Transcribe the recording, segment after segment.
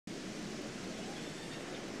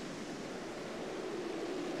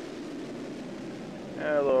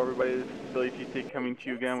Hello everybody, this is Billy TC coming to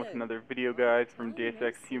you again with another video, guys, from Deus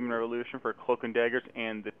Ex Human Revolution for Cloak and Daggers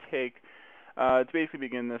and The Take. To basically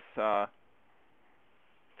begin this, talk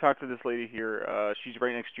to this lady here. She's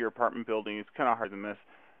right next to your apartment building. It's kind of hard to miss.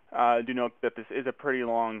 Do note that this is a pretty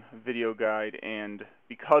long video guide, and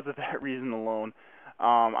because of that reason alone,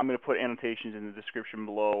 I'm going to put annotations in the description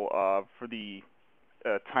below for the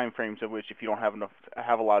time frames of which, if you don't have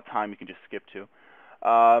a lot of time, you can just skip to.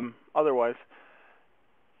 Otherwise,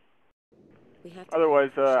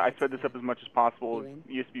 I sped this up as much as possible. It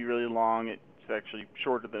used to be really long. It's actually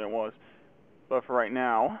shorter than it was. But for right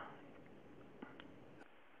now,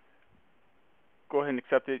 go ahead and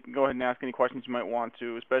accept it. Go ahead and ask any questions you might want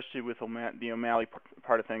to, especially with the O'Malley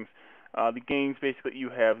part of things. The games, basically,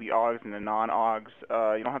 you have the AUGs and the non-AUGs.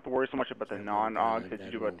 You don't have to worry so much about the non-AUGs as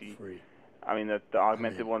you do about the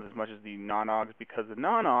augmented ones as much as the non-AUGs, because the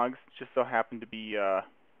non-AUGs just so happen to be, well,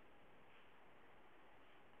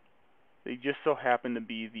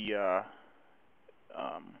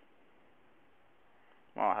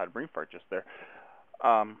 I had a brain fart just there.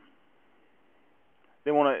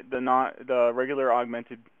 The regular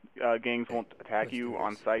augmented gangs won't attack you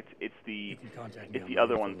on sites. It's the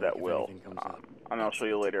other ones that will. And I'll show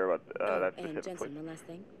you later about that specific place.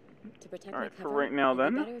 Alright, for right now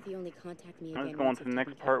then, let's go on to the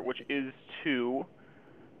next part, which is to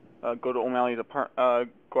go to O'Malley's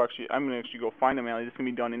apartment. I'm going to actually go find O'Malley. This can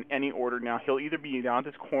be done in any order. Now, he'll either be down at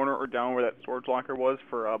this corner or down where that storage locker was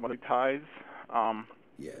for money ties.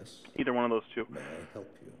 Yes. Either one of those two. May I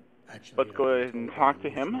help you? Let's go ahead and talk to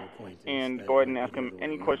him, and go ahead and ask him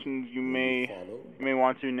any questions you may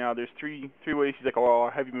want to. Now, there's three ways. He's like, "Oh,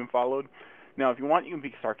 have you been followed?" Now, if you want, you can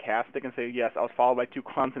be sarcastic and say, "Yes, I was followed by 2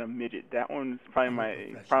 clowns and a midget." That one's probably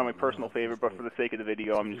my personal favorite, but for the sake of the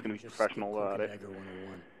video, I'm just going to be professional about it.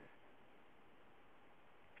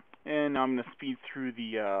 And now I'm going to speed through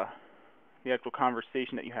the actual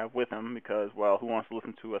conversation that you have with him, because, well, who wants to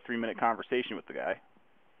listen to a 3-minute conversation with the guy?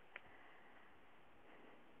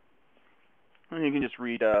 And you can just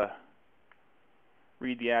read the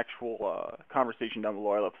actual conversation down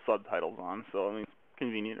below. I left subtitles on, so I mean, it's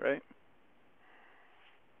convenient, right?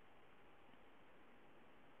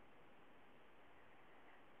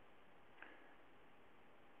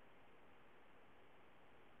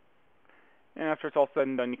 And after it's all said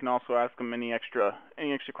and done, you can also ask him any extra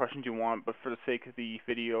questions you want. But for the sake of the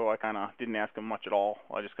video, I kind of didn't ask him much at all.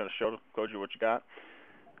 I just kind of showed you what you got.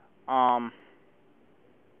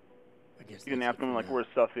 You can ask him like where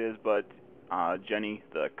his stuff is, but Jenny,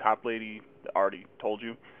 the cop lady, already told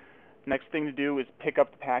you. Next thing to do is pick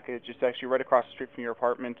up the package. It's actually right across the street from your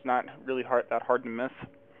apartment. It's not really that hard to miss.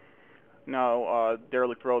 Now,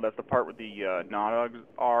 Derelict Road, that's the part where the non-AUGs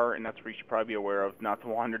are, and that's where you should probably be aware of, not to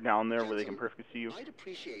wander down there where they can perfectly see you.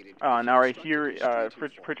 Now right here,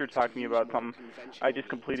 Pritchard talked to me about something. I just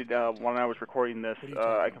completed, when I was recording this,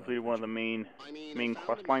 I completed one of the main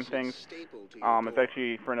questline things. It's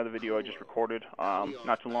actually for another video I just recorded,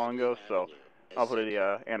 not too long ago, so I'll put the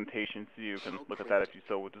annotation so you can look at that if you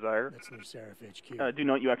so would desire. Do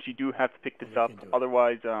note you actually do have to pick this up,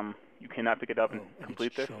 otherwise you cannot pick it up and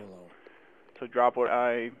complete this. So drop what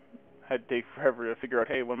I had to take forever to figure out,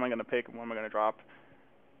 hey, what am I going to pick and what am I going to drop?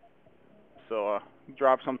 So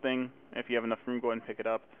drop something. If you have enough room, go ahead and pick it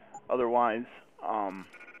up. Otherwise you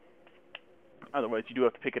do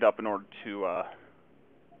have to pick it up in order to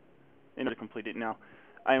complete it. Now,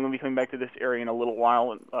 I am going to be coming back to this area in a little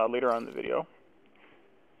while later on in the video.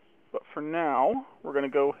 But for now, we're going to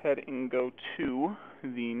go ahead and go to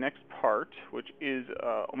the next part, which is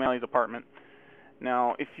O'Malley's apartment.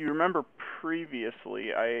 Now, if you remember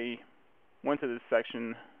previously, I went to this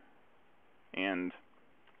section and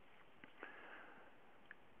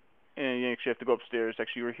you actually have to go upstairs.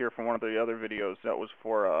 Actually, you were here from one of the other videos. That was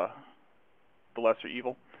for the Lesser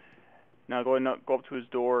Evil. Now, go ahead and go up to his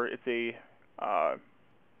door. It's a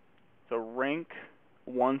rank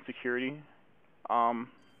 1 security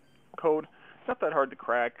code. It's not that hard to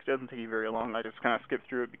crack. It doesn't take you very long. I just kind of skipped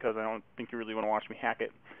through it because I don't think you really want to watch me hack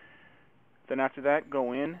it. Then after that,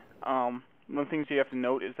 go in. One of the things you have to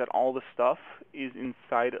note is that all the stuff is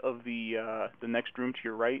inside of the next room to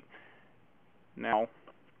your right. Now,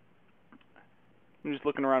 I'm just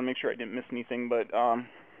looking around to make sure I didn't miss anything, but I'll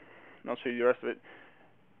show you the rest of it.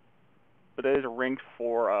 But that is a rank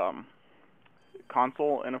for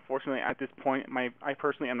console, and unfortunately at this point, I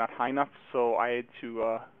personally am not high enough, so I had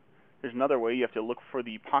to. There's another way. You have to look for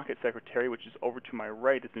the pocket secretary, which is over to my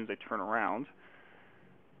right as soon as I turn around.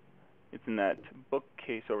 It's in that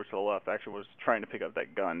bookcase over to the left. I actually was trying to pick up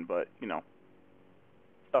that gun, but, you know,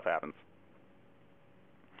 stuff happens.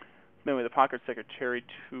 Anyway, the pocket secretary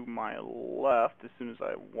to my left, as soon as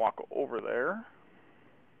I walk over there,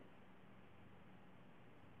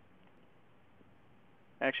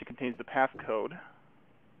 actually contains the passcode.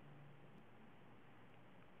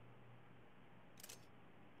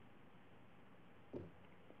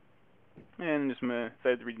 And just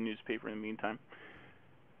decided to read the newspaper in the meantime.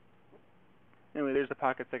 Anyway, there's the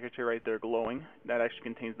pocket secretary right there glowing. That actually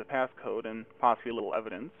contains the passcode and possibly a little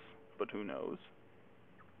evidence, but who knows.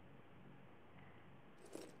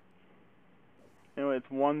 Anyway, it's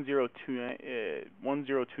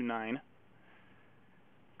 1029.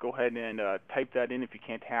 Go ahead and type that in if you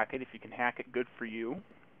can't hack it. If you can hack it, good for you.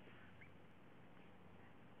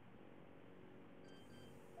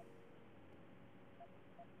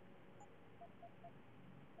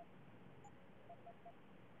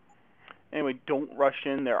 Anyway, don't rush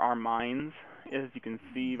in. There are mines, as you can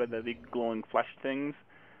see by the big glowing flesh things.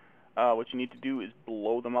 What you need to do is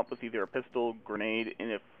blow them up with either a pistol, grenade,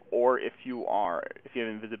 and if you have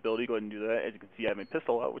invisibility, go ahead and do that. As you can see, I have my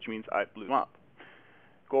pistol out, which means I blew them up.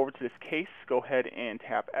 Go over to this case. Go ahead and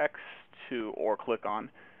tap X or click on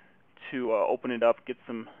to open it up. Get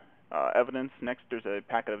some evidence. Next, there's a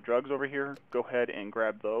packet of drugs over here. Go ahead and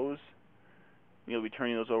grab those. You'll be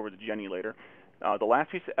turning those over to Jenny later. The last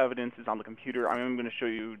piece of evidence is on the computer. I'm going to show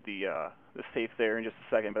you the safe there in just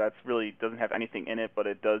a second, but that really doesn't have anything in it, but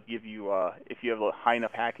it does give you, if you have a high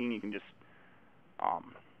enough hacking, you can just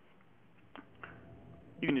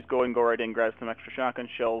go and go right in and grab some extra shotgun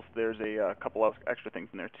shells. There's a couple of extra things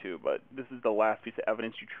in there too, but this is the last piece of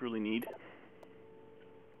evidence you truly need.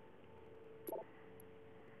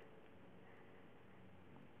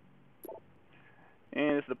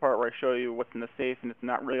 And this is the part where I show you what's in the safe, and it's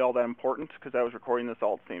not really all that important because I was recording this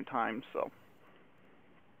all at the same time. So,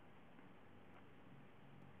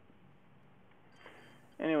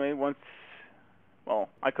 anyway,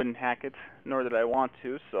 I couldn't hack it, nor did I want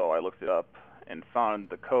to, so I looked it up and found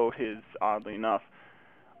the code is, oddly enough,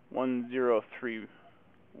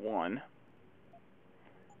 1031,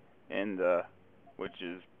 and which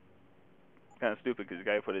is kind of stupid because the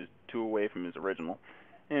guy put his 2 away from his original.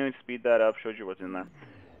 Anyway, speed that up, shows you what's in there.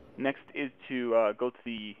 Next is to go to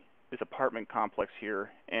this apartment complex here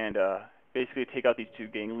and basically take out these 2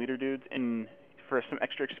 gang leader dudes, and for some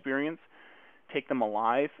extra experience, take them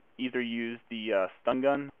alive. Either use the stun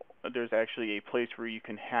gun. There's actually a place where you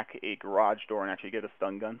can hack a garage door and actually get a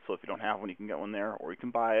stun gun, so if you don't have one, you can get one there, or you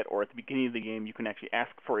can buy it, or at the beginning of the game, you can actually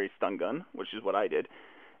ask for a stun gun, which is what I did.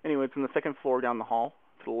 Anyway, it's on the 2nd floor down the hall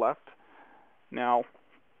to the left. Now,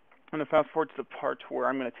 I'm going to fast forward to the part where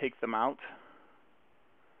I'm going to take them out,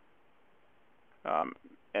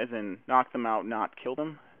 as in knock them out, not kill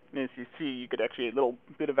them. And as you see, you get actually a little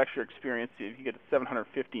bit of extra experience. You get a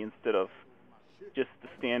 750 instead of just the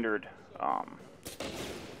standard,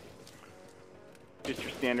 just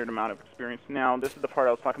your standard amount of experience. Now, this is the part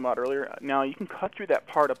I was talking about earlier. Now, you can cut through that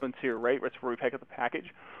part up into your right, that's where we pick up the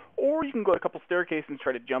package, or you can go a couple staircases and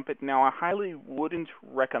try to jump it. Now, I highly wouldn't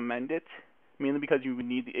recommend it, mainly because you would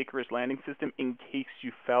need the Icarus landing system in case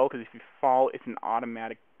you fell, because if you fall, it's an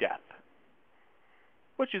automatic death,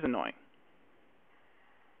 which is annoying.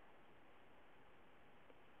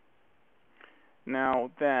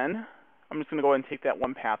 Now, then, I'm just going to go ahead and take that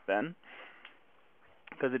one path then,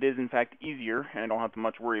 because it is in fact easier, and I don't have to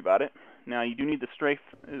much worry about it. Now, you do need the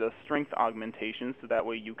strength augmentation, so that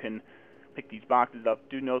way you can pick these boxes up.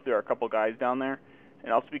 Do note there are a couple guys down there,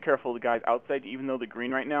 and also be careful of the guys outside. Even though they're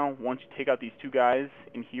green right now, once you take out these 2 guys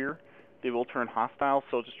in here, they will turn hostile,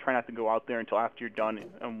 so just try not to go out there until after you're done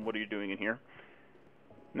and what are you doing in here.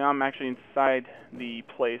 Now I'm actually inside the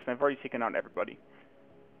place, and I've already taken out everybody,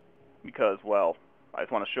 because, well, I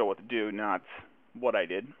just want to show what to do, not what I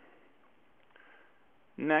did.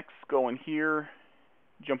 Next, go in here,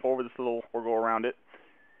 jump over this little, or go around it.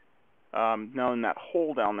 Now in that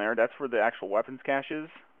hole down there, that's where the actual weapons cache is.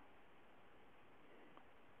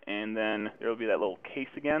 And then there will be that little case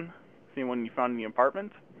again, same one you found in the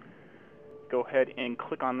apartment. Go ahead and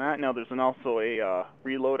click on that. Now there's also a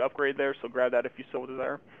reload upgrade there, so grab that if you so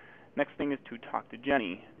desire. Next thing is to talk to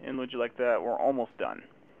Jenny, and would you like that? We're almost done.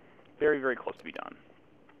 Very, very close to be done.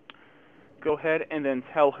 Go ahead and then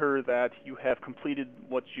tell her that you have completed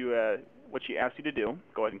what she asked you to do.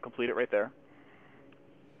 Go ahead and complete it right there.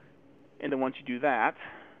 And then once you do that,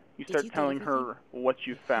 you start telling her what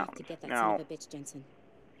you found. Now,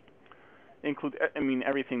 include,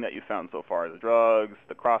 everything that you found so far. The drugs,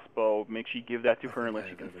 the crossbow. Make sure you give that to her unless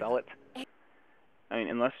you can sell it.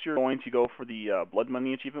 Unless you're going to go for the blood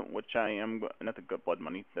money achievement, which I am, not the good blood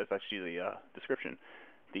money, that's actually the description.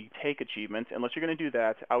 The take achievement, unless you're going to do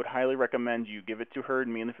that, I would highly recommend you give it to her,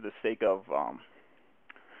 mainly for the sake of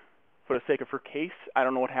for the sake of her case, I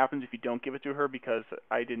don't know what happens if you don't give it to her because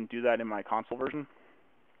I didn't do that in my console version.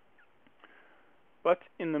 But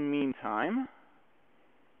in the meantime,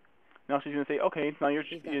 now she's going to say, okay, now your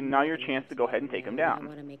chance to go ahead and take him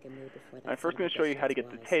down. I'm first going to show you how to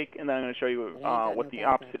get the take, and then I'm going to show you what the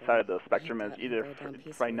opposite side of the spectrum is, either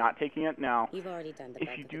by not taking it. Now,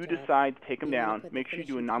 if you do decide to take him down, make sure you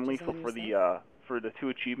do a non-lethal for the 2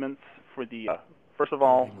 achievements. For the first of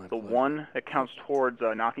all, the one that counts towards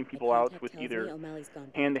knocking people out with either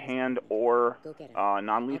hand-to-hand or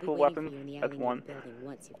non-lethal weapons. That's one.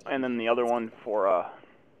 And then the other one for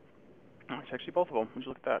it's actually both of them. Would you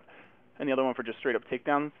look at that? And the other one for just straight up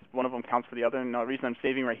takedowns. One of them counts for the other. And the reason I'm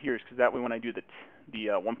saving right here is because that way when I do the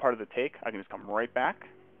one part of the take, I can just come right back.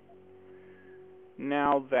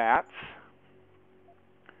 Now that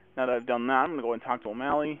I've done that, I'm going to go and talk to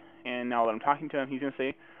O'Malley. And now that I'm talking to him, he's going to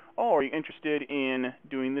say, oh, are you interested in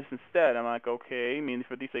doing this instead? I'm like, okay, mainly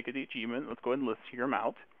for the sake of the achievement. Let's go ahead and let's hear him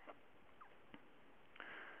out.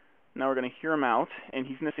 Now we're going to hear him out, and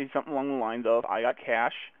he's going to say something along the lines of, I got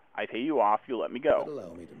cash, I pay you off, you let me go. But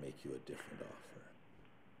allow me to make you a different offer.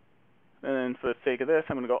 And then for the sake of this,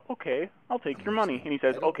 I'm going to go, okay, I'll take your money. And he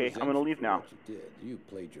says, okay, I'm going to leave now. You did. You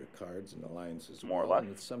played your cards and alliances more or well, less.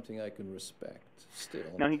 and it's something I can respect. Still.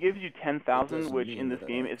 Now he gives you 10,000, which in this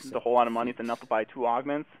game isn't a whole lot of money. It's enough to buy 2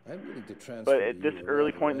 augments. I'm willing to transfer but at this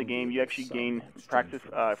early point in the game, you actually gain practice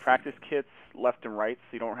kits left and right, so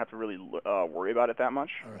you don't have to really worry about it that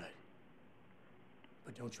much. All right.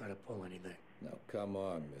 But don't try to pull anything. Now, come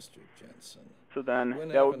on, Mr. Jensen. So then,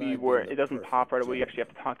 that would be where it doesn't pop right away. You actually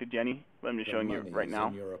have to talk to Jenny. But I'm just showing you right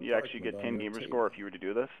now. You actually get 10 gamer score if you were to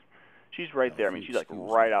do this. She's right there. I mean, she's like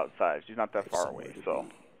right outside. She's not that far away. So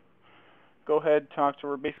go ahead, talk to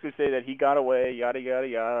her. Basically say that he got away, yada, yada,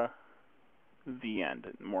 yada. The end,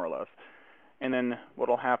 more or less. And then what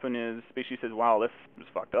will happen is, basically says, wow, this is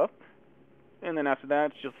fucked up. And then after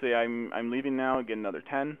that, she'll say, I'm leaving now, get another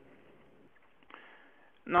 10.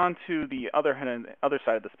 And on to the other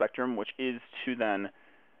side of the spectrum, which is to then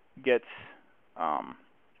get,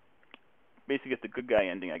 basically get the good guy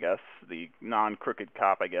ending, I guess, the non-crooked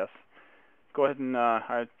cop, I guess. Go ahead and,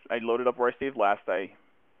 I loaded up where I saved last. I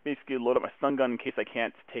basically load up my stun gun in case I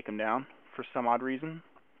can't take him down for some odd reason.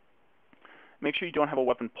 Make sure you don't have a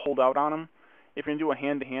weapon pulled out on him. If you're going to do a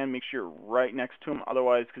hand-to-hand, make sure you're right next to him.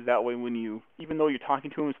 Otherwise, because that way when you, even though you're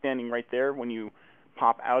talking to him standing right there, when you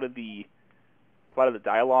pop out of the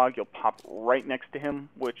dialogue, you'll pop right next to him,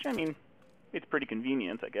 which, I mean, it's pretty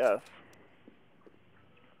convenient, I guess.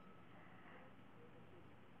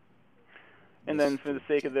 And then for the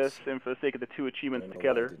sake of this, and for the sake of the 2 achievements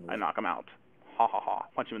together, I knock him out. Ha ha ha.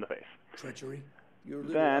 Punch him in the face. Treachery?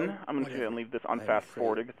 Then, I'm going to go ahead and leave this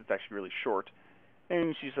unfast-forwarded because it's actually really short.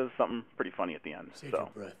 And she says something pretty funny at the end. Save your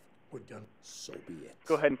breath. We're done. So be it.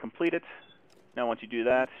 Go ahead and complete it. Now once you do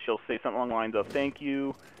that, she'll say something along the lines of, thank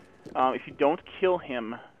you. If you don't kill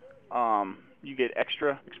him, you get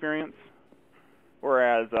extra experience.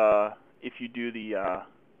 Whereas if you do the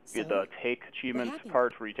take achievement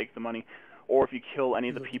part where you take the money, or if you kill any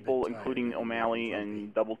of the people, including O'Malley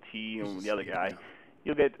and Double T and the other guy,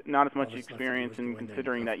 you'll get not as much experience. And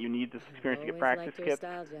considering that you need this experience to get practice kits,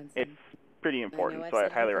 it's pretty important. So I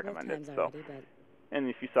highly recommend it. So, and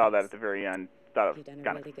if you saw that at the very end, that was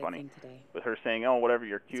kind of funny with her saying, "Oh, whatever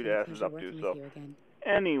your cute ass is up to." So.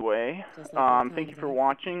 Anyway, thank you for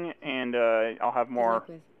watching, and I'll have more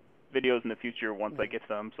videos in the future once I get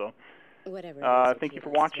them. So, thank you for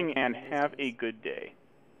watching, and have a good day.